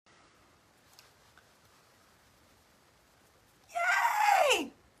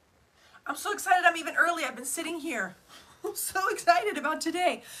I'm so excited I'm even early. I've been sitting here. I'm so excited about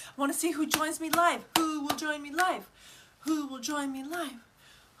today. I want to see who joins me live. Who will join me live? Who will join me live?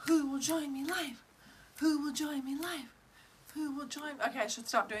 Who will join me live? Who will join me live? Who will join? Okay, I should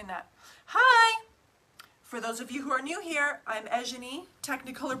stop doing that. Hi! For those of you who are new here, I'm Ejani,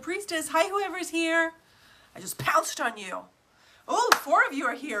 Technicolor Priestess. Hi, whoever's here. I just pounced on you. Oh, 4 of you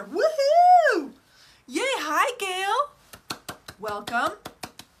are here. Woohoo! Yay, hi, Gail. Welcome.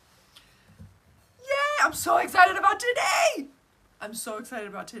 Yay, I'm so excited about today. I'm so excited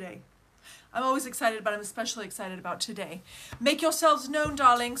about today. I'm always excited, but I'm especially excited about today. Make yourselves known,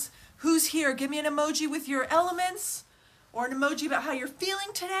 darlings. Who's here? Give me an emoji with your elements or an emoji about how you're feeling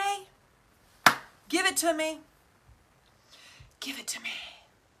today. Give it to me. Give it to me.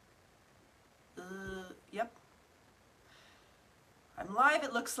 Yep. I'm live,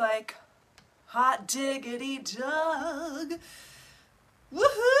 it looks like. Hot diggity dog.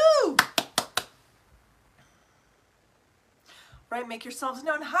 Woohoo! Right, make yourselves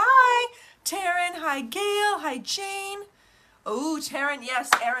known. Hi, Taryn. Hi, Gail. Hi, Jane. Oh, Taryn, yes,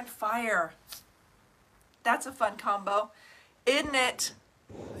 air and fire. That's a fun combo, isn't it?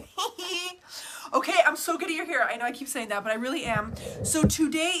 Okay, I'm so good you're here. I know I keep saying that, but I really am. So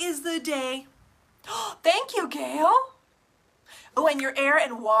today is the day. Thank you, Gail. Oh, and your air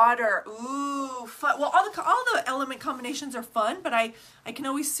and water. Ooh, fun. Well, all the element combinations are fun, but I can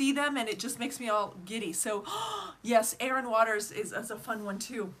always see them, and it just makes me all giddy. So, yes, air and water is a fun one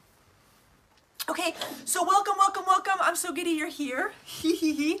too. Okay, so welcome, welcome, welcome. I'm so giddy you're here.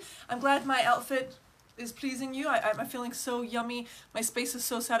 I'm glad my outfit is pleasing you. I'm feeling so yummy. My space is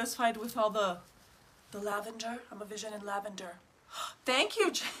so satisfied with all the lavender. I'm a vision in lavender. Thank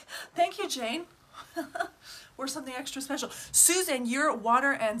you, thank you, Jane. Or something extra special. Susan, you're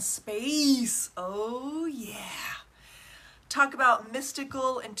water and space. Oh yeah. Talk about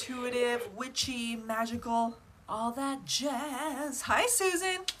mystical, intuitive, witchy, magical, all that jazz. Hi,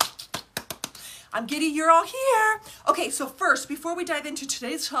 Susan. I'm giddy you're all here. Okay, so first, before we dive into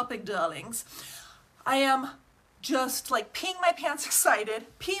today's topic, darlings, I am just like peeing my pants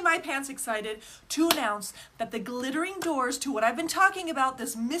excited to announce that the glittering doors to what I've been talking about,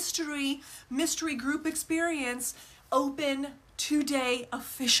 this mystery group experience, open today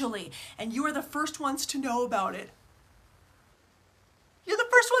officially. And you are the first ones to know about it. You're the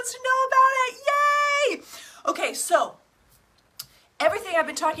first ones to know about it. Yay! Okay, so everything I've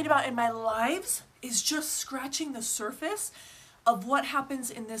been talking about in my lives is just scratching the surface of what happens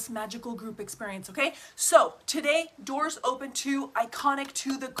in this magical group experience, okay? So today, doors open to Iconic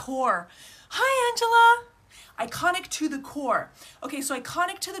to the Core. Hi, Angela. Iconic to the Core. Okay, so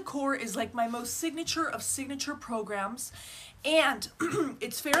Iconic to the Core is like my most signature of signature programs, and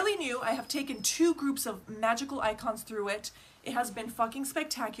it's fairly new. I have taken 2 groups of magical icons through it. It has been fucking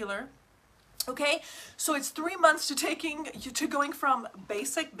spectacular. Okay, so it's 3 months to going from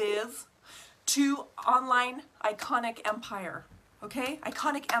basic biz to online iconic empire. Okay,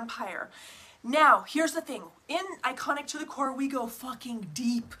 iconic empire. Now, here's the thing. In Iconic to the Core, we go fucking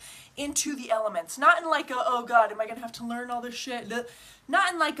deep into the elements. Not in like a, oh God, am I gonna have to learn all this shit?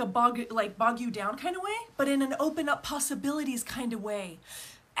 Not in like a bog you down kind of way, but in an open up possibilities kind of way.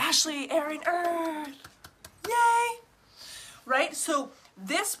 Ashley, Aaron, Earth. Yay! Right? So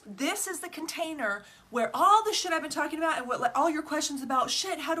this is the container where all the shit I've been talking about and what all your questions about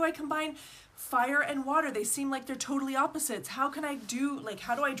shit, how do I combine fire and water? They seem like they're totally opposites. How can I do, like,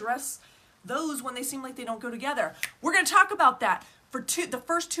 how do I address those when they seem like they don't go together? We're going to talk about that. For the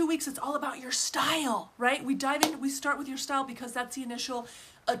first 2 weeks, it's all about your style, right? We dive in, we start with your style because that's the initial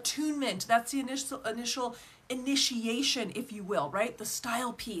attunement. That's the initial initiation, if you will, right? The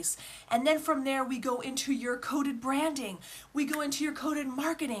style piece. And then from there, we go into your coded branding. We go into your coded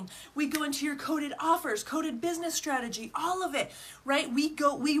marketing. We go into your coded offers, coded business strategy, all of it, right? We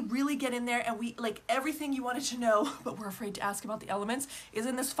really get in there and we, like, everything you wanted to know, but we're afraid to ask about the elements, is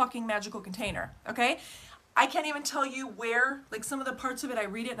in this fucking magical container, okay? I can't even tell you where, like, some of the parts of it, I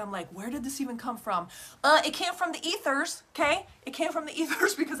read it and I'm like, where did this even come from? It came from the ethers, okay? It came from the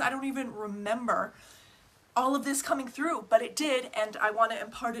ethers because I don't even remember all of this coming through, but it did, and I want to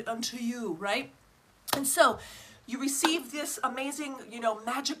impart it unto you, right? And so you receive this amazing,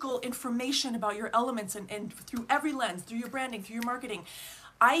 magical information about your elements and through every lens, through your branding, through your marketing.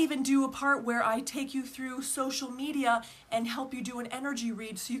 I even do a part where I take you through social media and help you do an energy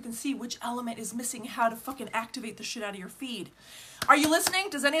read so you can see which element is missing, how to fucking activate the shit out of your feed. Are you listening?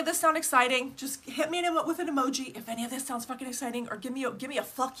 Does any of this sound exciting? Just hit me with an emoji if any of this sounds fucking exciting, or give me a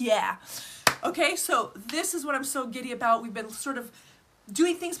fuck yeah. Okay, so this is what I'm so giddy about. We've been sort of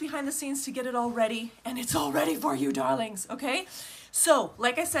doing things behind the scenes to get it all ready, and it's all ready for you, darlings, okay? So,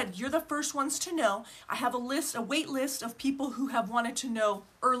 like I said, you're the first ones to know. I have a wait list of people who have wanted to know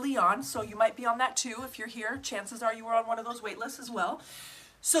early on, so you might be on that too. If you're here, chances are you were on one of those wait lists as well.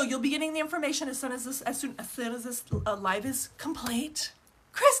 So you'll be getting the information as soon as this live is complete.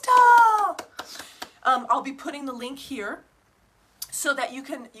 Crystal! I'll be putting the link here so that you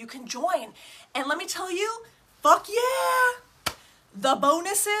can join. And let me tell you, fuck yeah! The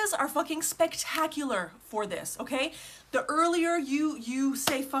bonuses are fucking spectacular for this, okay? The earlier you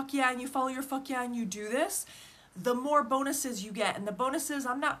say fuck yeah and you follow your fuck yeah and you do this, the more bonuses you get. And the bonuses,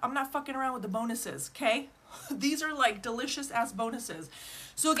 I'm not fucking around with the bonuses, okay? These are like delicious ass bonuses.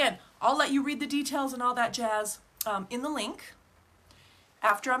 So again, I'll let you read the details and all that jazz in the link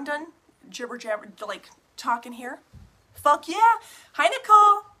after I'm done jibber jabber, like talking here. Fuck yeah! Hi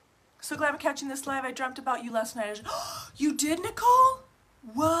Nicole! So glad I'm catching this live. I dreamt about you last night. You did, Nicole?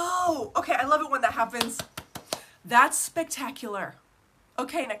 Whoa! Okay, I love it when that happens. That's spectacular.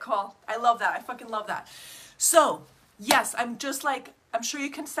 Okay, Nicole. I love that. I fucking love that. So, yes, I'm just like, I'm sure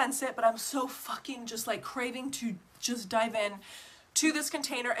you can sense it, but I'm so fucking just like craving to just dive in to this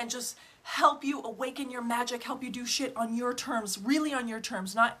container and just help you awaken your magic, help you do shit on your terms, really on your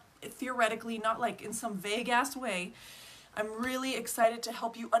terms, not theoretically, not like in some vague ass way. I'm really excited to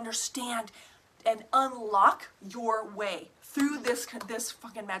help you understand and unlock your way through this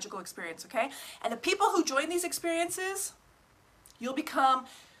fucking magical experience, okay? And the people who join these experiences, you'll become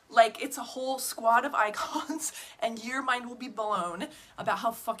like, it's a whole squad of icons and your mind will be blown about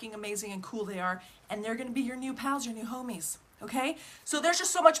how fucking amazing and cool they are. And they're gonna be your new pals, your new homies, okay? So there's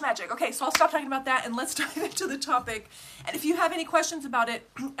just so much magic. Okay, so I'll stop talking about that and let's dive into the topic. And if you have any questions about it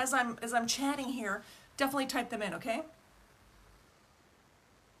as I'm chatting here, definitely type them in, okay?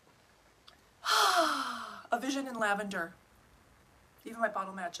 A vision in lavender. Even my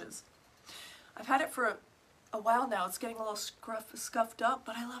bottle matches. I've had it for a while now. It's getting a little scuffed up,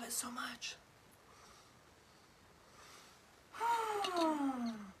 but I love it so much.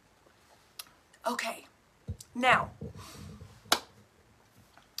 Okay, now,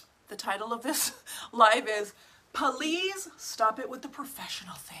 the title of this live is, please stop it with the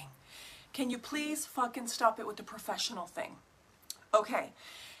professional thing. Can you please fucking stop it with the professional thing? Okay,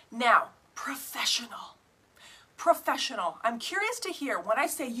 now, professional. Professional. I'm curious to hear when I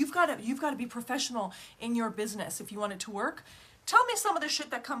say you've got to be professional in your business if you want it to work. Tell me some of the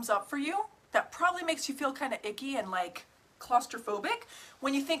shit that comes up for you that probably makes you feel kind of icky and like claustrophobic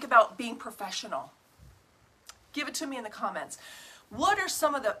when you think about being professional. Give it to me in the comments. What are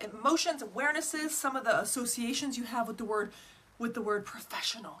some of the emotions, awarenesses, some of the associations you have with the word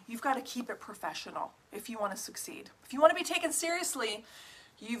professional? You've got to keep it professional if you want to succeed. If you want to be taken seriously,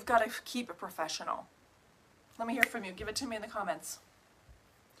 you've got to keep it professional. Let me hear from you. Give it to me in the comments.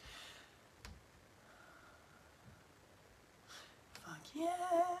 Fuck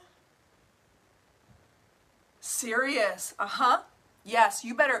yeah. Serious. Uh-huh. Yes,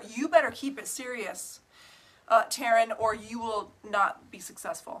 you better keep it serious, Taryn, or you will not be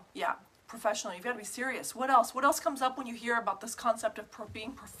successful. Yeah, professional. You've got to be serious. What else? What else comes up when you hear about this concept of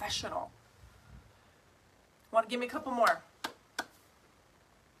being professional? Want to give me a couple more?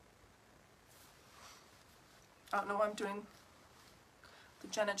 I don't know why I'm doing the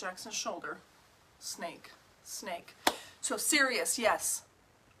Janet Jackson shoulder. Snake. Snake. So serious, yes.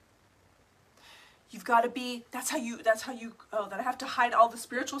 You've got to be, that's how you, oh, that I have to hide all the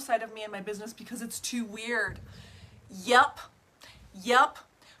spiritual side of me in my business because it's too weird. Yep. Yep.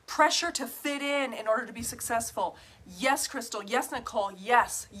 Pressure to fit in order to be successful. Yes, Crystal. Yes, Nicole.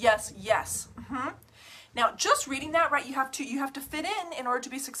 Yes, yes, yes. Mm-hmm. Now, just reading that, right, you have to fit in order to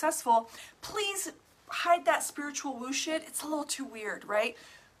be successful. Please hide that spiritual woo shit. It's a little too weird, right?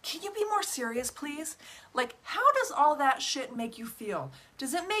 Can you be more serious, please? Like, how does all that shit make you feel?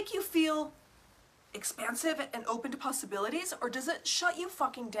 Does it make you feel expansive and open to possibilities, or does it shut you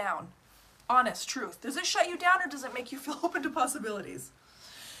fucking down? Honest truth. Does it shut you down, or does it make you feel open to possibilities?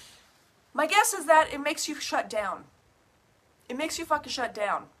 My guess is that it makes you shut down. It makes you fucking shut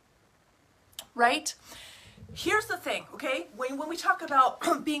down. Right? Here's the thing, okay? When we talk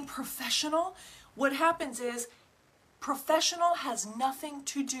about being professional, what happens is professional has nothing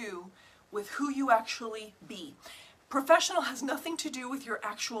to do with who you actually be. Professional has nothing to do with your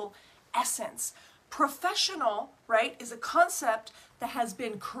actual essence. Professional, right, is a concept that has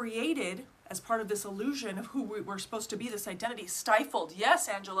been created as part of this illusion of who we're supposed to be, this identity, stifled. Yes,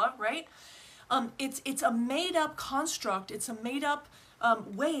 Angela, right? It's a made-up construct. It's a made-up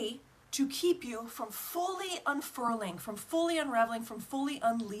way to keep you from fully unfurling, from fully unraveling, from fully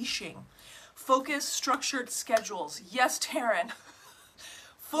unleashing. Focus, structured schedules. Yes, Taryn.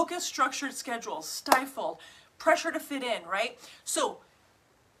 Focus, structured schedules. Stifled. pressure to fit in, right? So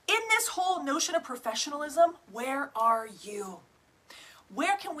in this whole notion of professionalism, where are you?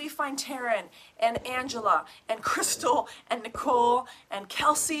 Where can we find Taryn and Angela and Crystal and Nicole and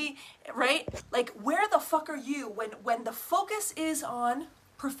Kelsey, right? Like, where the fuck are you when the focus is on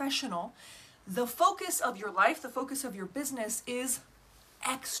professional, the focus of your life, the focus of your business is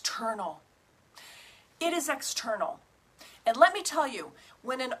external. It is external. And let me tell you,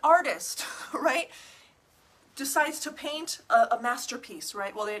 when an artist, right, decides to paint a masterpiece,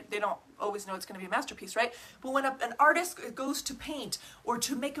 right? Well, they don't always know it's going to be a masterpiece, right? But when an artist goes to paint or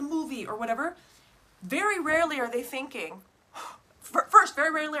to make a movie or whatever, very rarely are they thinking, first,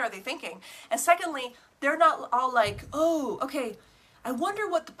 very rarely are they thinking. And secondly, they're not all like, oh, okay, I wonder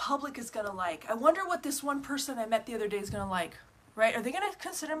what the public is going to like. I wonder what this one person I met the other day is going to like, right? Are they going to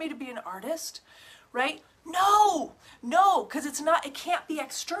consider me to be an artist, right? No, because it can't be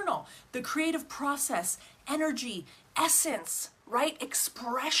external. The creative process, energy, essence, right?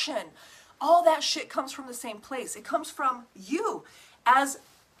 Expression, all that shit comes from the same place. It comes from you as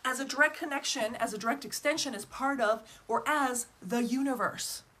a direct connection, as a direct extension, as part of, or as the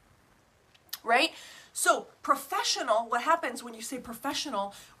universe, right? So professional, what happens when you say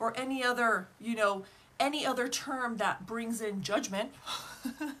professional or any other, any other term that brings in judgment,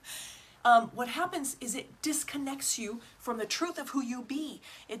 what happens is it disconnects you from the truth of who you be.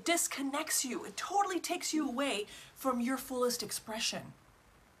 It disconnects you. It totally takes you away from your fullest expression.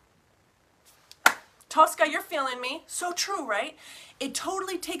 Tosca, you're feeling me. So true, right? It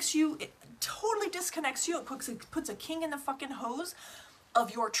totally takes you, it totally disconnects you. It puts a king in the fucking hose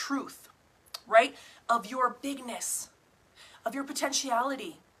of your truth, right? Of your bigness, of your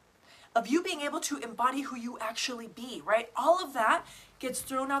potentiality, of you being able to embody who you actually be, right? All of that gets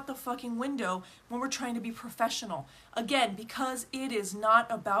thrown out the fucking window when we're trying to be professional. Again, because it is not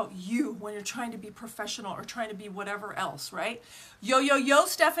about you when you're trying to be professional or trying to be whatever else, right? Yo,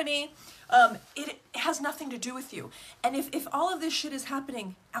 Stephanie. It has nothing to do with you. And if all of this shit is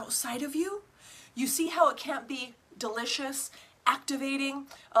happening outside of you, you see how it can't be delicious, activating,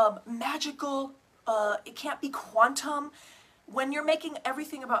 magical, it can't be quantum. When you're making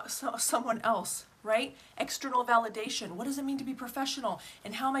everything about someone else, right? External validation. What does it mean to be professional?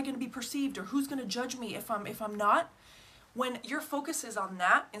 And how am I going to be perceived? Or who's going to judge me if I'm not? When your focus is on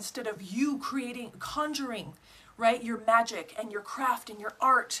that, instead of you conjuring, right? Your magic and your craft and your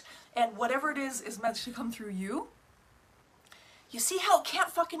art and whatever it is meant to come through you. You see how it can't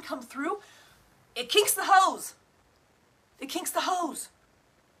fucking come through? It kinks the hose. It kinks the hose.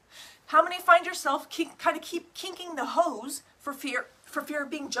 How many find yourself kind of keep kinking the hose for fear of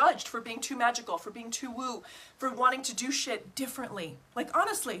being judged, for being too magical, for being too woo, for wanting to do shit differently? Like,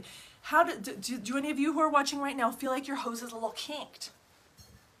 honestly, how do any of you who are watching right now feel like your hose is a little kinked?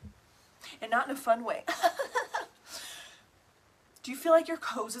 And not in a fun way. Do you feel like your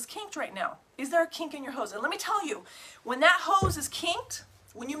hose is kinked right now? Is there a kink in your hose? And let me tell you, when that hose is kinked,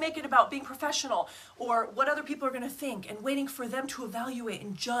 when you make it about being professional or what other people are going to think and waiting for them to evaluate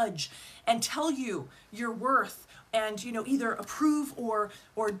and judge and tell you your worth and, either approve or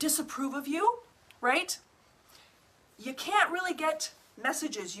disapprove of you, right? You can't really get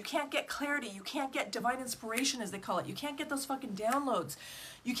messages. You can't get clarity. You can't get divine inspiration, as they call it. You can't get those fucking downloads.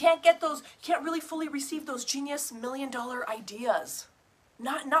 You can't really fully receive those genius $1 million ideas.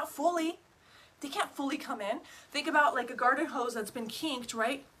 Not fully. They can't fully come in. Think about like a garden hose that's been kinked,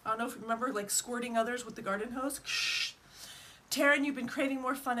 right? I don't know if you remember like squirting others with the garden hose. Shh. Taryn, you've been craving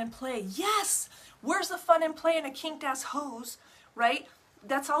more fun and play. Yes! Where's the fun and play in a kinked ass hose, right?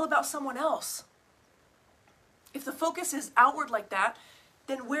 That's all about someone else. If the focus is outward like that,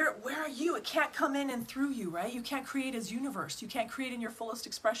 then where are you? It can't come in and through you, right? You can't create as universe. You can't create in your fullest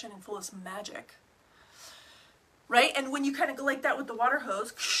expression and fullest magic. Right? And when you kind of go like that with the water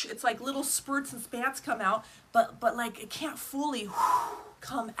hose, it's like little spurts and spats come out, but like it can't fully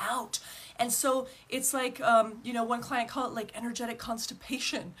come out. And so it's like, one client called it like energetic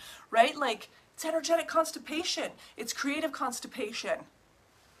constipation, right? Like it's energetic constipation. It's creative constipation.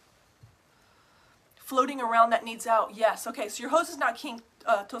 Floating around that needs out. Yes. Okay. So your hose is not kinked,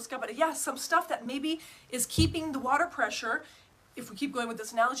 Tosca, but yes, some stuff that maybe is keeping the water pressure, if we keep going with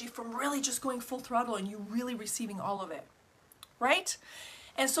this analogy, from really just going full throttle and you really receiving all of it, right?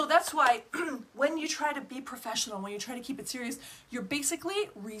 And so that's why when you try to be professional, when you try to keep it serious, you're basically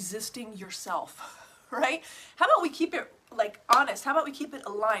resisting yourself, right? How about we keep it like honest? How about we keep it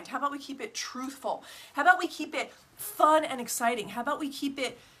aligned? How about we keep it truthful? How about we keep it fun and exciting? How about we keep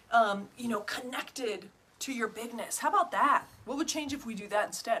it, connected to your bigness? How about that? What would change if we do that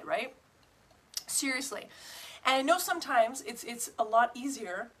instead, right? Seriously. And I know sometimes it's a lot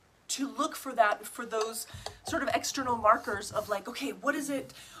easier to look for that, for those sort of external markers of like, okay, what is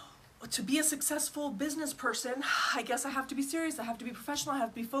it to be a successful business person? I guess I have to be serious, I have to be professional, I have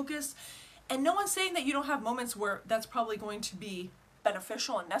to be focused. And no one's saying that you don't have moments where that's probably going to be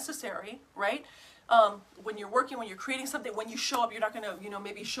beneficial and necessary, right? When you're working, when you're creating something, when you show up, you're not going to, you know,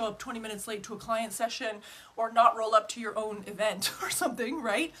 maybe show up 20 minutes late to a client session or not roll up to your own event or something,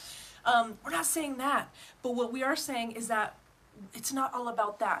 right? We're not saying that. But what we are saying is that it's not all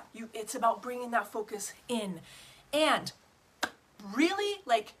about that. It's about bringing that focus in. And really,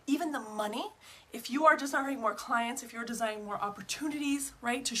 like, even the money, if you are desiring more clients, if you're desiring more opportunities,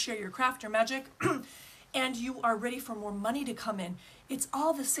 right, to share your craft, your magic, and you are ready for more money to come in, it's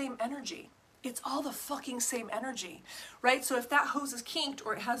all the same energy. It's all the fucking same energy, right? So if that hose is kinked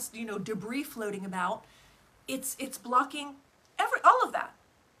or it has, you know, debris floating about, it's blocking all of that.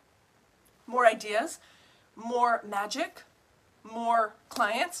 More ideas, more magic, more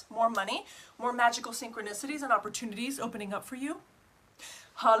clients, more money, more magical synchronicities and opportunities opening up for you.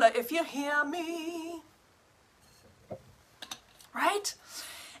 Holla if you hear me. Right?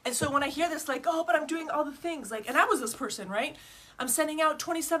 And so when I hear this, like, oh, but I'm doing all the things, like, and I was this person, right? I'm sending out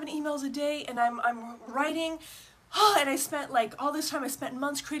 27 emails a day, and I'm writing, and I spent like all this time, I spent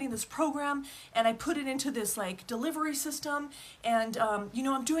months creating this program, and I put it into this like delivery system, and you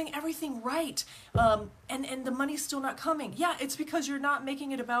know, I'm doing everything right, and the money's still not coming. Yeah, it's because you're not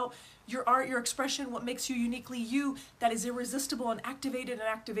making it about your art, your expression, what makes you uniquely you, that is irresistible and activated and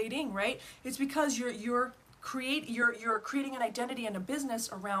activating, right? It's because you're creating an identity and a business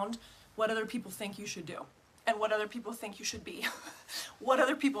around what other people think you should do. And what other people think you should be. What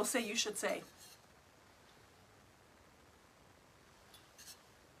other people say you should say.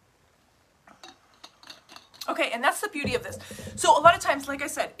 Okay, and that's the beauty of this. So a lot of times, like I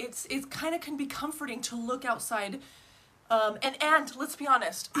said, it kind of can be comforting to look outside. And let's be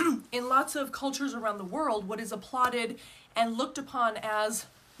honest, in lots of cultures around the world, what is applauded and looked upon as,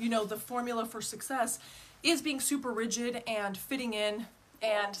 you know, the formula for success is being super rigid and fitting in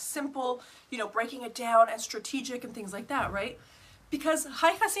and simple, you know, breaking it down and strategic and things like that, right? Because,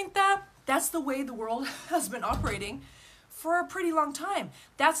 hi Jacinta, that's the way the world has been operating for a pretty long time.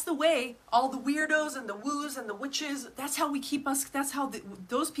 That's the way all the weirdos and the woos and the witches, that's how we keep us, that's how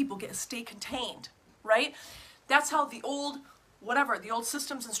those people stay contained, right? That's how the old, whatever, the old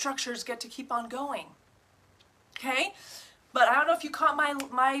systems and structures get to keep on going, okay? But I don't know if you caught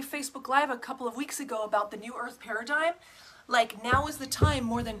my Facebook Live a couple of weeks ago about the New Earth paradigm. Like, now is the time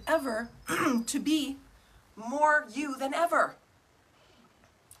more than ever to be more you than ever.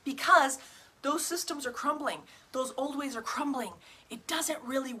 Because those systems are crumbling. Those old ways are crumbling. It doesn't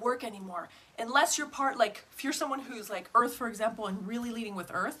really work anymore. Unless you're part, like, if you're someone who's like Earth, for example, and really leading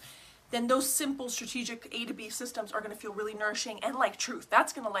with Earth, then those simple strategic A to B systems are going to feel really nourishing and like truth.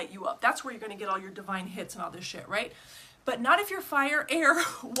 That's going to light you up. That's where you're going to get all your divine hits and all this shit, right? But not if you're fire, air,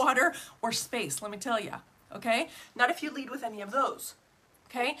 water, or space, let me tell you. Okay? Not if you lead with any of those.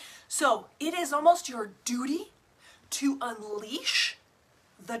 Okay? So it is almost your duty to unleash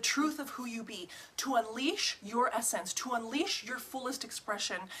the truth of who you be, to unleash your essence, to unleash your fullest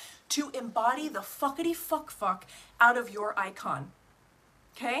expression, to embody the fuckity fuck out of your icon.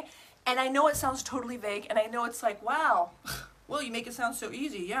 Okay? And I know it sounds totally vague, and I know it's like, wow, well, you make it sound so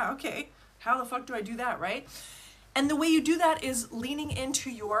easy. Yeah, okay. How the fuck do I do that, right? And the way you do that is leaning into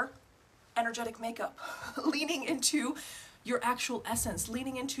your energetic makeup, leaning into your actual essence,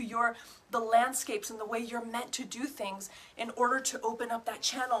 leaning into the landscapes and the way you're meant to do things in order to open up that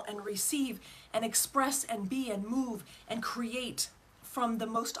channel and receive and express and be and move and create from the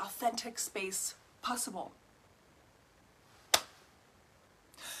most authentic space possible.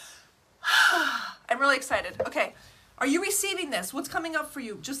 I'm really excited. Okay, are you receiving this? What's coming up for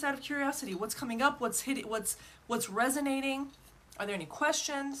you? Just out of curiosity, what's coming up? What's hitting? What's resonating? Are there any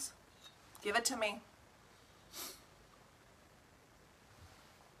questions? Give it to me.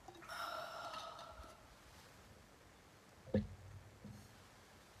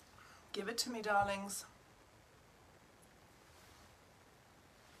 Give it to me, darlings.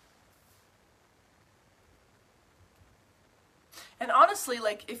 And honestly,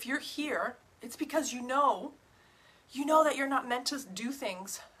 like, if you're here, it's because you know that you're not meant to do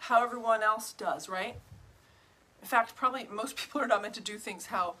things how everyone else does, right? In fact, probably most people are not meant to do things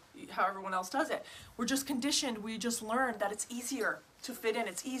how everyone else does it. We're just conditioned. We just learned that it's easier to fit in.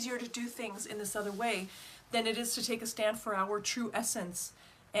 It's easier to do things in this other way than it is to take a stand for our true essence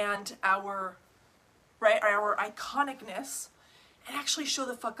and our iconicness and actually show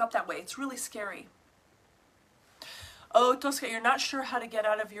the fuck up that way. It's really scary. Oh, Tosca, you're not sure how to get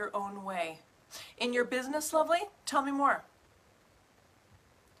out of your own way. In your business, lovely? Tell me more.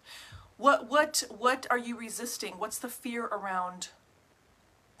 What are you resisting? What's the fear around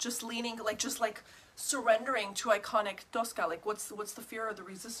just leaning, like just like surrendering to iconic Tosca? Like what's the fear or the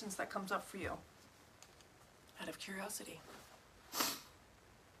resistance that comes up for you? Out of curiosity.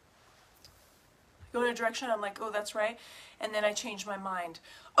 Go in a direction, I'm like, oh, that's right. And then I change my mind.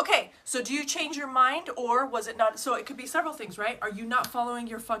 Okay, so do you change your mind, or was it not? So it could be several things, right? Are you not following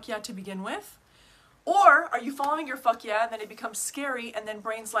your fuck yeah to begin with? Or are you following your fuck yeah and then it becomes scary and then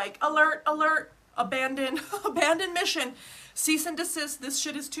brain's like, alert, alert, abandon, abandon mission, cease and desist, this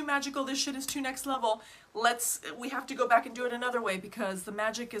shit is too magical, this shit is too next level. We have to go back and do it another way because the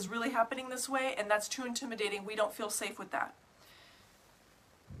magic is really happening this way and that's too intimidating. We don't feel safe with that.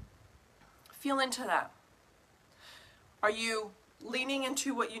 Feel into that. Are you leaning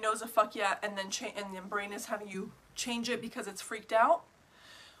into what you know is a fuck yeah and then brain is having you change it because it's freaked out?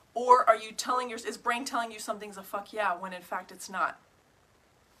 Or are you is brain telling you something's a fuck yeah when in fact it's not?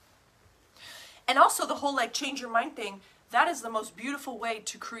 And also the whole like change your mind thing, that is the most beautiful way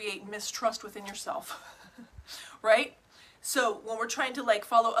to create mistrust within yourself, right? So when we're trying to like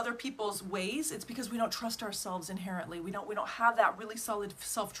follow other people's ways, it's because we don't trust ourselves inherently. We don't have that really solid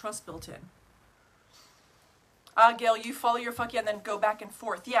self-trust built in. Gail, you follow your fuck yeah and then go back and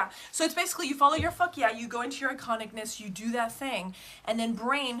forth. Yeah. So it's basically you follow your fuck yeah, you go into your iconicness, you do that thing, and then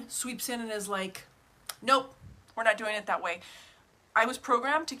brain sweeps in and is like, nope, we're not doing it that way. I was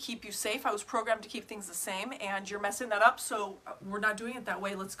programmed to keep you safe. I was programmed to keep things the same, and you're messing that up, so we're not doing it that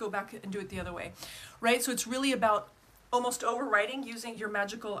way. Let's go back and do it the other way. Right? So it's really about almost overriding, using your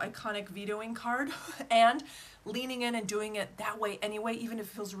magical iconic vetoing card and leaning in and doing it that way anyway, even if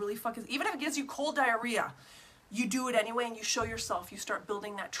it feels really even if it gives you cold diarrhea. You do it anyway and you show yourself. You start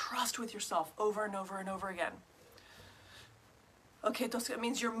building that trust with yourself over and over and over again. Okay, Tosca, it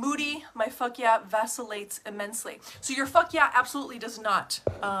means you're moody. My fuck yeah vacillates immensely. So your fuck yeah absolutely does not,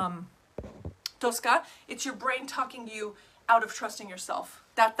 Tosca. It's your brain talking you out of trusting yourself.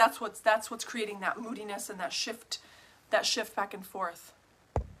 That's what's creating that moodiness and that shift back and forth.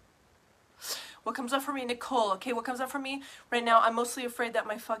 What comes up for me, Nicole? Okay, what comes up for me right now? I'm mostly afraid that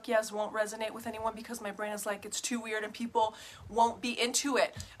my fuck yes won't resonate with anyone because my brain is like, it's too weird and people won't be into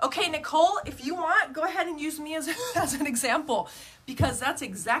it. Okay, Nicole, if you want, go ahead and use me as an example, because that's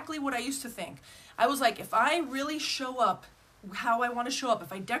exactly what I used to think. I was like, if I really show up how I want to show up,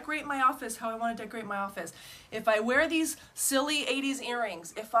 if I decorate my office how I want to decorate my office, if I wear these silly 80s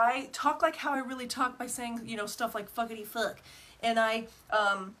earrings, if I talk like how I really talk by saying, you know, stuff like fuckity fuck, and I,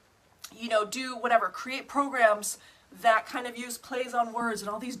 you know, do whatever, create programs that kind of use plays on words and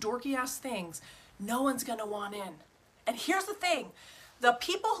all these dorky ass things, no one's gonna want in. And here's the thing, the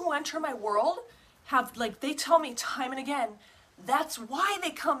people who enter my world have, like, they tell me time and again, that's why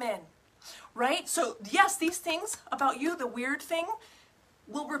they come in, right? So yes, these things about you, the weird thing,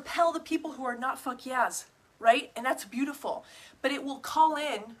 will repel the people who are not fuck yes, right? And that's beautiful. But it will call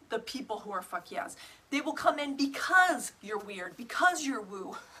in the people who are fuck yes. They will come in because you're weird, because you're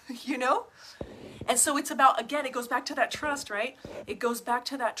woo, you know? And so it's about, again, it goes back to that trust, right? It goes back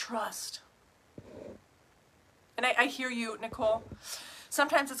to that trust. And I hear you, Nicole.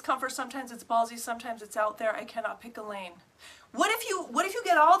 Sometimes it's comfort, sometimes it's ballsy, sometimes it's out there. I cannot pick a lane. What if you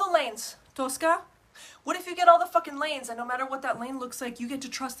get all the lanes, Tosca? What if you get all the fucking lanes and no matter what that lane looks like, you get to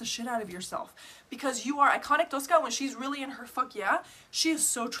trust the shit out of yourself? Because you are iconic Tosca when she's really in her fuck yeah, she is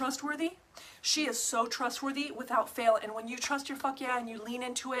so trustworthy. She is so trustworthy without fail. And when you trust your fuck yeah and you lean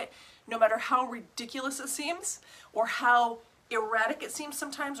into it, no matter how ridiculous it seems or how erratic it seems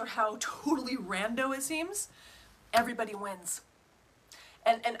sometimes or how totally rando it seems, everybody wins.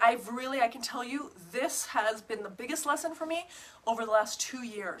 And I can tell you, this has been the biggest lesson for me over the last 2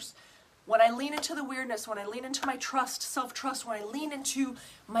 years. When I lean into the weirdness, when I lean into my trust, self-trust, when I lean into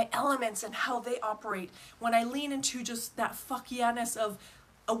my elements and how they operate, when I lean into just that fuck yeah-ness of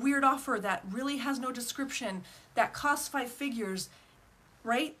a weird offer that really has no description, that costs 5 figures,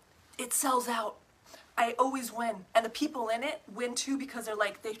 right? It sells out. I always win. And the people in it win too because they're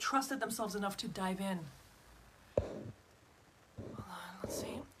like, they trusted themselves enough to dive in. Hold on, let's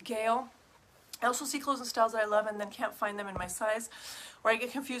see. Gail. I also see clothes and styles that I love and then can't find them in my size, or I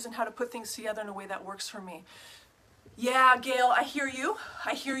get confused on how to put things together in a way that works for me. Yeah, Gail, I hear you.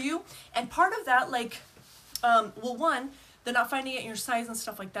 I hear you. And part of that, like, well, one, the not finding it in your size and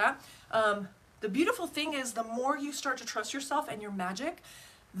stuff like that. The beautiful thing is the more you start to trust yourself and your magic,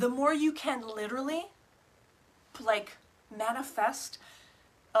 the more you can literally, like, manifest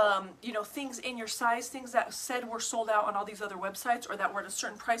you know, things in your size, things that said were sold out on all these other websites, or that were at a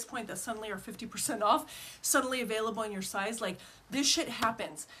certain price point that suddenly are 50% off, suddenly available in your size. Like, this shit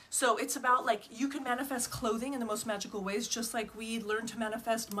happens. So it's about, like, you can manifest clothing in the most magical ways, just like we learn to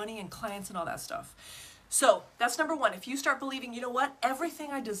manifest money and clients and all that stuff. So that's number one. If you start believing, you know what,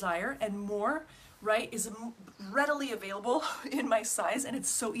 everything I desire and more, right, is readily available in my size, and it's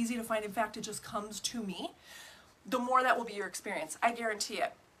so easy to find. In fact, it just comes to me. The more that will be your experience. I guarantee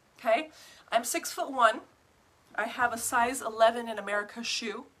it. Okay? I'm 6'1". I have a size 11 in America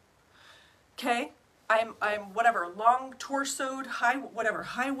shoe. Okay? I'm whatever, long torsoed,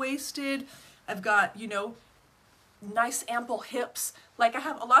 high-waisted. I've got, you know, nice ample hips. Like, I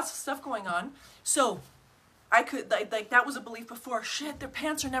have lots of stuff going on. So I could, like that was a belief before. Shit, their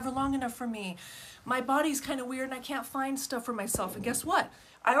pants are never long enough for me. My body's kind of weird and I can't find stuff for myself. And guess what?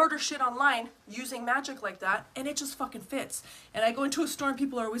 I order shit online using magic like that, and it just fucking fits. And I go into a store and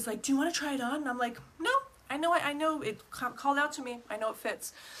people are always like, do you want to try it on? And I'm like, no, I know it called out to me. I know it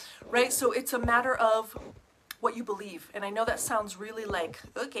fits, right? So it's a matter of what you believe. And I know that sounds really like,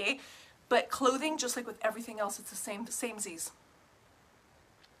 okay, but clothing, just like with everything else, it's the same Z's.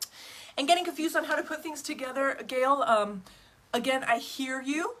 And getting confused on how to put things together, Gail, again, I hear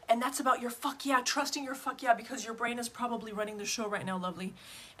you, and that's about your fuck yeah, trusting your fuck yeah, because your brain is probably running the show right now, lovely.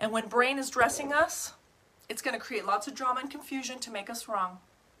 And when brain is dressing us, it's going to create lots of drama and confusion to make us wrong.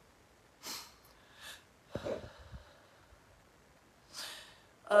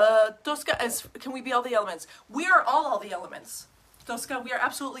 Tosca, can we be all the elements? We are all the elements. Tosca, we are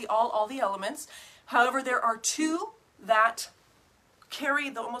absolutely all the elements. However, there are two that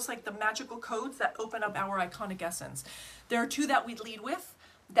carry almost like the magical codes that open up our iconic essence. There are two that we lead with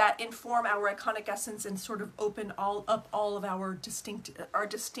that inform our iconic essence and sort of open up all of our distinct,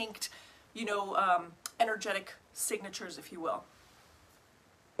 you know, energetic signatures, if you will.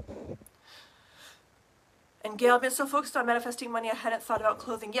 And Gail, I've been so focused on manifesting money, I hadn't thought about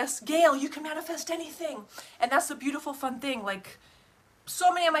clothing. Yes, Gail, you can manifest anything. And that's the beautiful, fun thing. Like,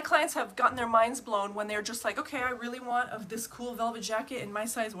 so many of my clients have gotten their minds blown when they're just like, okay, I really want this cool velvet jacket in my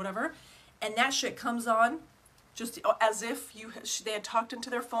size, whatever. And that shit comes on just as if they had talked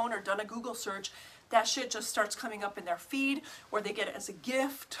into their phone or done a Google search. That shit just starts coming up in their feed, or they get it as a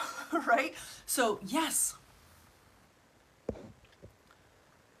gift, right? So, yes.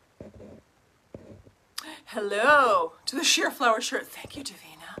 Hello to the sheer flower shirt. Thank you,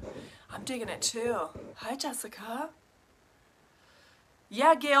 Davina. I'm digging it too. Hi, Jessica.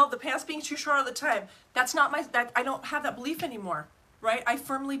 Yeah, Gail, the pants being too short all the time. That's not I don't have that belief anymore, right? I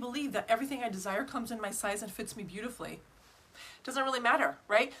firmly believe that everything I desire comes in my size and fits me beautifully. Doesn't really matter,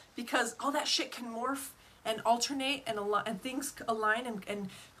 right? Because all that shit can morph and alternate and things align and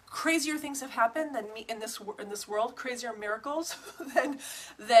crazier things have happened than me in this world, crazier miracles than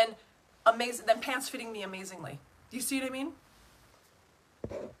pants fitting me amazingly. Do you see what I mean?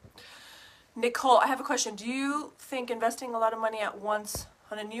 Nicole, I have a question. Do you think investing a lot of money at once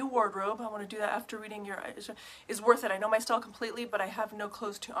on a new wardrobe, I want to do that after reading your, is worth it? I know my style completely, but I have no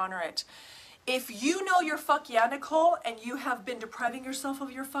clothes to honor it. If you know your fuck yeah, Nicole, and you have been depriving yourself of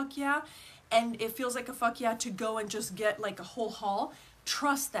your fuck yeah, and it feels like a fuck yeah to go and just get like a whole haul,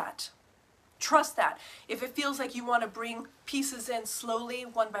 trust that. Trust that. If it feels like you want to bring pieces in slowly,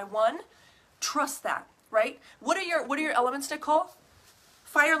 one by one, trust that, right? What are your elements, Nicole?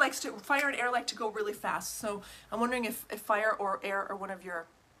 Fire and air like to go really fast. So I'm wondering if fire or air are one of your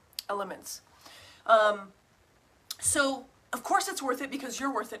elements. So of course it's worth it because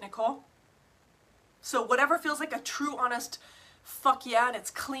you're worth it, Nicole. So whatever feels like a true, honest fuck yeah, and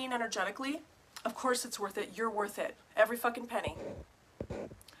it's clean energetically, of course it's worth it. You're worth it. Every fucking penny.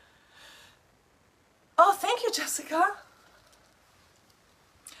 Oh, thank you, Jessica.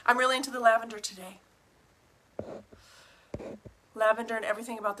 I'm really into the lavender today. Lavender and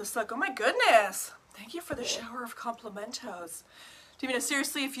everything about this look. Oh my goodness. Thank you for the shower of complimentos. Davina,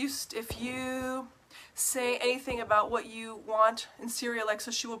 seriously, if you say anything about what you want in Siri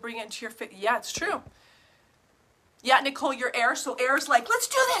Alexa, she will bring it into your fit. Yeah, it's true. Yeah, Nicole, you're air, so air's like, let's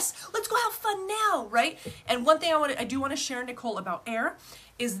do this. Let's go have fun now, right? And one thing I do want to share, Nicole, about air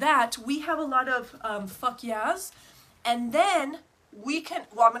is that we have a lot of fuck yeahs, and then we can,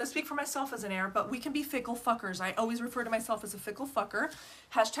 well, I'm going to speak for myself as an air, but we can be fickle fuckers. I always refer to myself as a fickle fucker.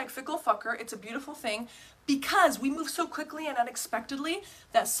 Hashtag fickle fucker. It's a beautiful thing because we move so quickly and unexpectedly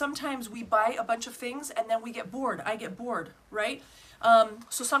that sometimes we buy a bunch of things and then we get bored. I get bored, right?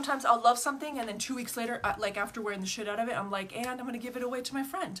 So sometimes I'll love something and then 2 weeks later, like after wearing the shit out of it, I'm like, and I'm going to give it away to my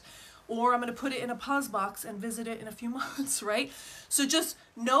friend. Or I'm going to put it in a pause box and visit it in a few months, right? So just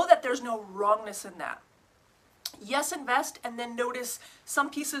know that there's no wrongness in that. yes, invest, and then notice some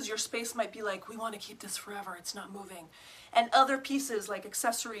pieces your space might be like, we want to keep this forever, it's not moving. And other pieces like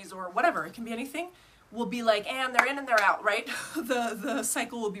accessories or whatever, it can be anything, will be like, and they're in and they're out, right? The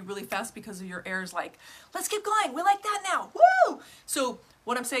cycle will be really fast because of your air's like, let's keep going, we like that now, woo! So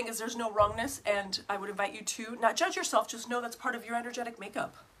what I'm saying is there's no wrongness, and I would invite you to not judge yourself, just know that's part of your energetic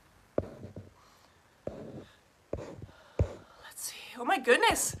makeup. Let's see, oh my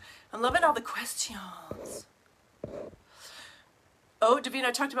goodness, I'm loving all the questions. Oh, Davina,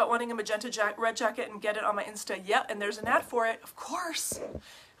 I talked about wanting a magenta red jacket and get it on my Insta. Yeah, and there's an ad for it. Of course.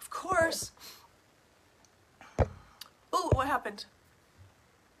 Of course. Oh, what happened?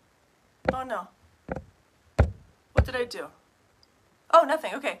 Oh, no. What did I do? Oh,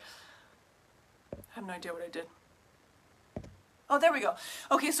 nothing. Okay. I have no idea what I did. Oh, there we go.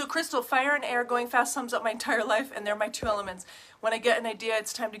 Okay, so Crystal, fire and air going fast sums up my entire life, and they're my two elements. When I get an idea,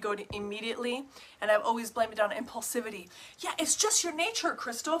 it's time to go to immediately, and I've always blamed it on impulsivity. Yeah, it's just your nature,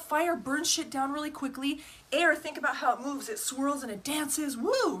 Crystal. Fire burns shit down really quickly. Air, think about how it moves. It swirls and it dances,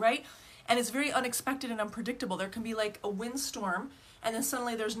 woo, right? And it's very unexpected and unpredictable. There can be like a windstorm, and then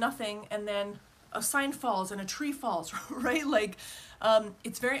suddenly there's nothing, and then a sign falls and a tree falls, right? Like,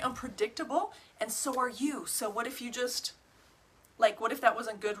 it's very unpredictable, and so are you. So what if you just... like, what if that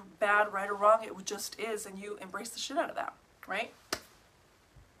wasn't good, bad, right, or wrong? It just is, and you embrace the shit out of that, right?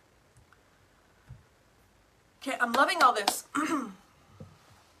 Okay, I'm loving all this.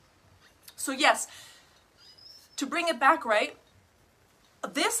 So yes, to bring it back, right?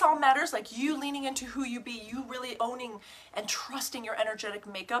 This all matters, like you leaning into who you be, you really owning and trusting your energetic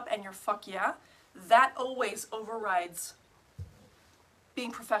makeup and your fuck yeah. That always overrides being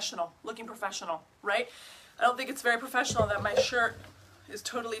professional, looking professional, right? I don't think it's very professional that my shirt is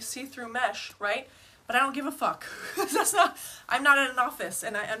totally see-through mesh, right? But I don't give a fuck. That's not, I'm not in an office,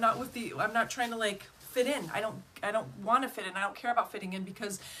 and I'm not trying to like fit in. I don't want to fit in. I don't care about fitting in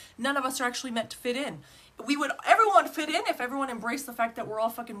because none of us are actually meant to fit in. Everyone fit in if everyone embraced the fact that we're all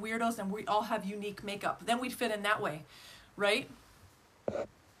fucking weirdos and we all have unique makeup. Then we'd fit in that way, right?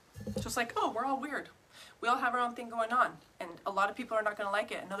 Just like, oh, we're all weird. We all have our own thing going on, and a lot of people are not going to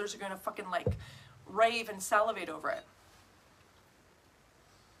like it, and others are going to fucking like rave and salivate over it.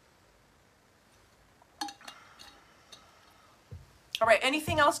 All right,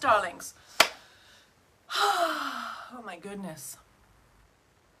 anything else, darlings? Oh my goodness.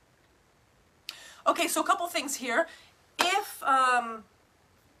 Okay, so a couple things here.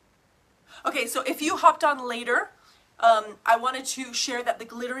 Okay, so if you hopped on later, I wanted to share that the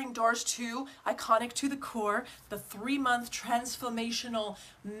Glittering Doors 2, Iconic to the Core, the 3-month transformational,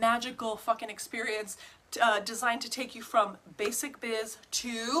 magical fucking experience designed to take you from basic biz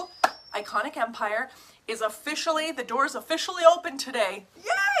to Iconic Empire, is officially, the doors officially open today.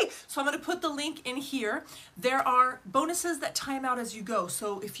 Yay! So I'm going to put the link in here. There are bonuses that time out as you go.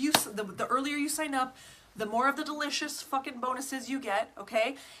 So if you, the earlier you sign up, the more of the delicious fucking bonuses you get,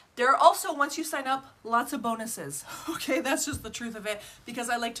 okay? There are also, once you sign up, lots of bonuses, okay? That's just the truth of it, because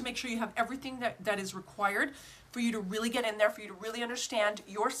I like to make sure you have everything that is required for you to really get in there, for you to really understand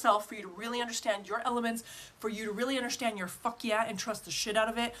yourself, for you to really understand your elements, for you to really understand your fuck yeah and trust the shit out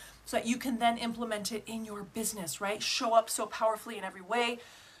of it, so that you can then implement it in your business, right? Show up so powerfully in every way,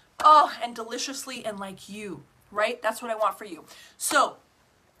 oh, and deliciously and like you, right? That's what I want for you. So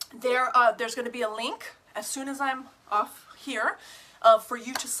there's going to be a link as soon as I'm off here for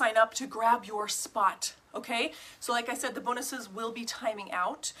you to sign up to grab your spot, okay? So like I said, the bonuses will be timing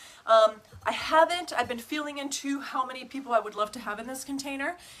out. I've been feeling into how many people I would love to have in this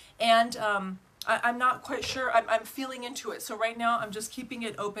container, and I'm not quite sure. I'm feeling into it. So right now I'm just keeping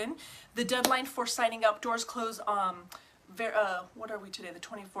it open. The deadline for signing up, doors close what are we today, the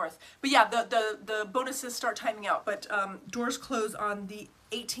 24th? But yeah, the bonuses start timing out, but doors close on the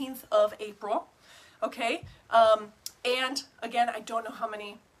 18th of April, okay? And again, I don't know how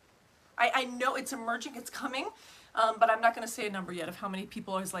many, I know it's emerging, it's coming, but I'm not going to say a number yet of how many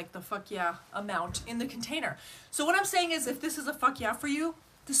people is like the fuck yeah amount in the container. So what I'm saying is, if this is a fuck yeah for you,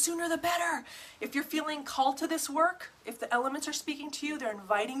 the sooner the better. If you're feeling called to this work, if the elements are speaking to you, they're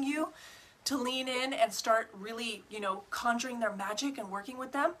inviting you to lean in and start really, you know, conjuring their magic and working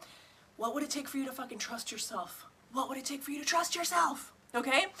with them, what would it take for you to fucking trust yourself? What would it take for you to trust yourself?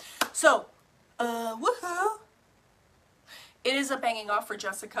 Okay? So, woohoo! It is a banging offer,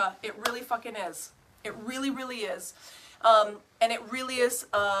 Jessica. It really fucking is. It really, really is. And it really is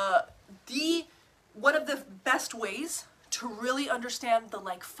one of the best ways to really understand the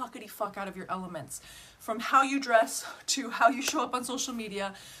like fuckity fuck out of your elements. From how you dress, to how you show up on social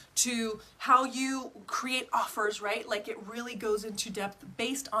media, to how you create offers, right? Like it really goes into depth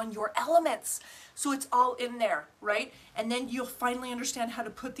based on your elements. So it's all in there, right? And then you'll finally understand how to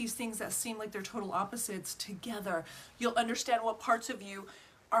put these things that seem like they're total opposites together. You'll understand what parts of you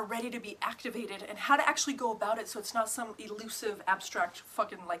are ready to be activated and how to actually go about it so it's not some elusive, abstract,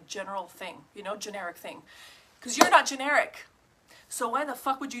 fucking like general thing, you know, generic thing. Because you're not generic. So why the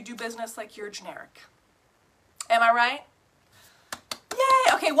fuck would you do business like you're generic? Am I right?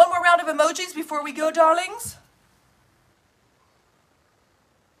 Yay! Okay, one more round of emojis before we go, darlings.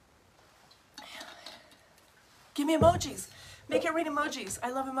 Give me emojis. Make it rain emojis. I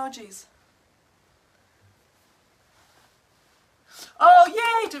love emojis. Oh,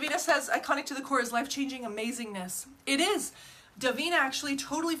 yay! Davina says, iconic to the core is life-changing amazingness. It is. Davina actually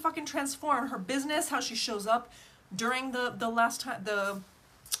totally fucking transformed her business, how she shows up during the last time, the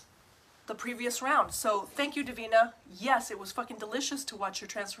previous round. So thank you, Davina. Yes, it was fucking delicious to watch your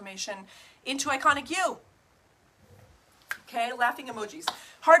transformation into iconic you. Okay, laughing emojis,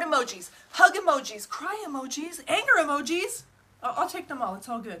 heart emojis, hug emojis, cry emojis, anger emojis. I'll take them all. It's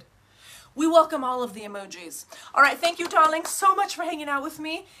all good. We welcome all of the emojis. All right, thank you, darling, so much for hanging out with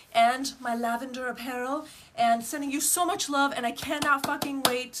me and my lavender apparel and sending you so much love. And I cannot fucking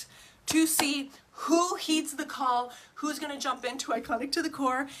wait to see who heeds the call, who's going to jump into Iconic to the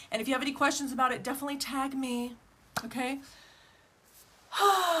Core. And if you have any questions about it, definitely tag me, okay?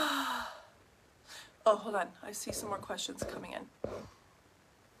 Oh, hold on. I see some more questions coming in.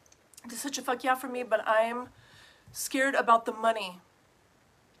 This is such a fuck yeah for me, but I'm scared about the money.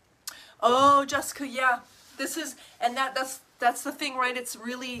 Oh, Jessica, yeah. This is, and that's the thing, right? It's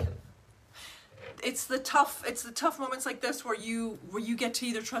really, it's the tough moments like this where you get to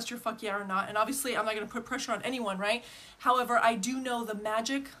either trust your fuck yeah or not. And obviously I'm not going to put pressure on anyone, right? However, I do know the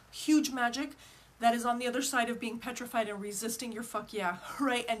magic, huge magic, that is on the other side of being petrified and resisting your fuck yeah,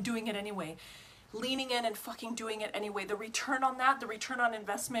 right? And doing it anyway. Leaning in and fucking doing it anyway. The return on that, the return on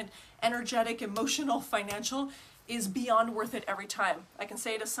investment, energetic, emotional, financial, is beyond worth it every time. I can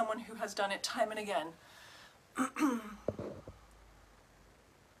say it as someone who has done it time and again.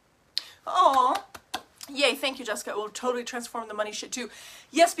 Oh, yay, thank you, Jessica. It will totally transform the money shit too.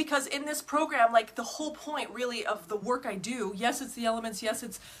 Yes, because in this program, like the whole point really of the work I do, yes, it's the elements, yes,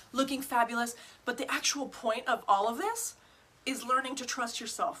 it's looking fabulous, but the actual point of all of this is learning to trust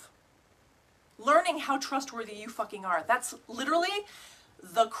yourself. Learning how trustworthy you fucking are. That's literally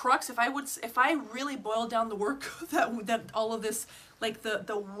the crux. If I really boil down the work that all of this, like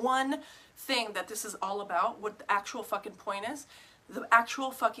the one thing that this is all about, what the actual fucking point is, the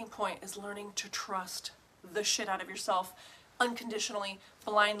actual fucking point is learning to trust the shit out of yourself unconditionally,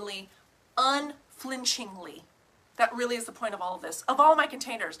 blindly, unflinchingly. That really is the point of all of this. Of all my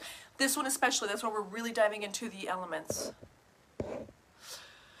containers. This one especially, that's where we're really diving into the elements.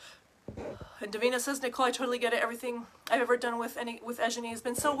 And Davina says, Nicole, I totally get it. Everything I've ever done with Ejani has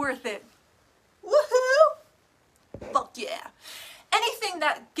been so worth it. Woohoo! Fuck yeah. Anything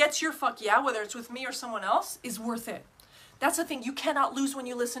that gets your fuck yeah, whether it's with me or someone else, is worth it. That's the thing. You cannot lose when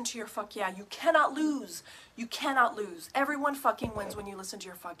you listen to your fuck yeah. You cannot lose. You cannot lose. Everyone fucking wins when you listen to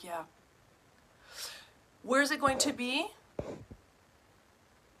your fuck yeah. Where is it going to be?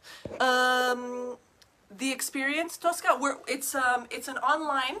 The experience, Tosca, where it's an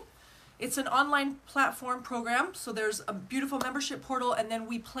online platform program. So there's a beautiful membership portal, and then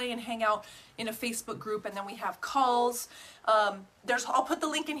we play and hang out in a Facebook group, and then we have calls. I'll put the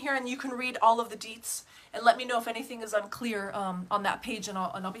link in here, and you can read all of the deets and let me know if anything is unclear on that page, and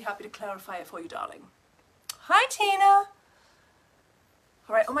I'll be happy to clarify it for you, darling. Hi, Tina.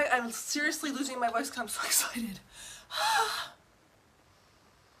 All right. Oh my, I'm seriously losing my voice because I'm so excited.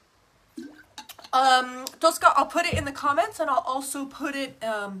 Tosca, I'll put it in the comments, and I'll also put it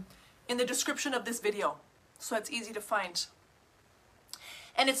in the description of this video, so it's easy to find.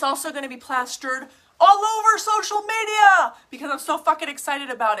 And it's also going to be plastered all over social media because I'm so fucking excited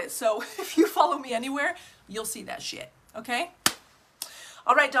about it. So if you follow me anywhere, you'll see that shit. Okay?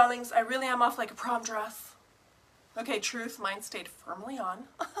 All right, darlings, I really am off like a prom dress. Okay, truth, mine stayed firmly on.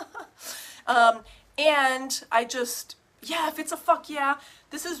 And I just, yeah, if it's a fuck yeah,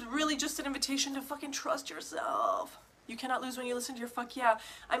 this is really just an invitation to fucking trust yourself. You cannot lose when you listen to your fuck yeah.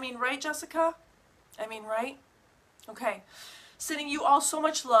 I mean, right, Jessica? I mean, right? Okay. Sending you all so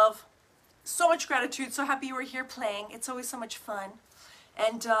much love, so much gratitude. So happy you were here playing. It's always so much fun.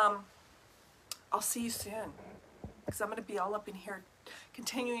 And I'll see you soon. Because I'm going to be all up in here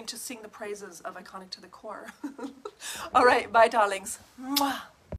continuing to sing the praises of Iconic to the Core. All right. Bye, darlings. Mwah.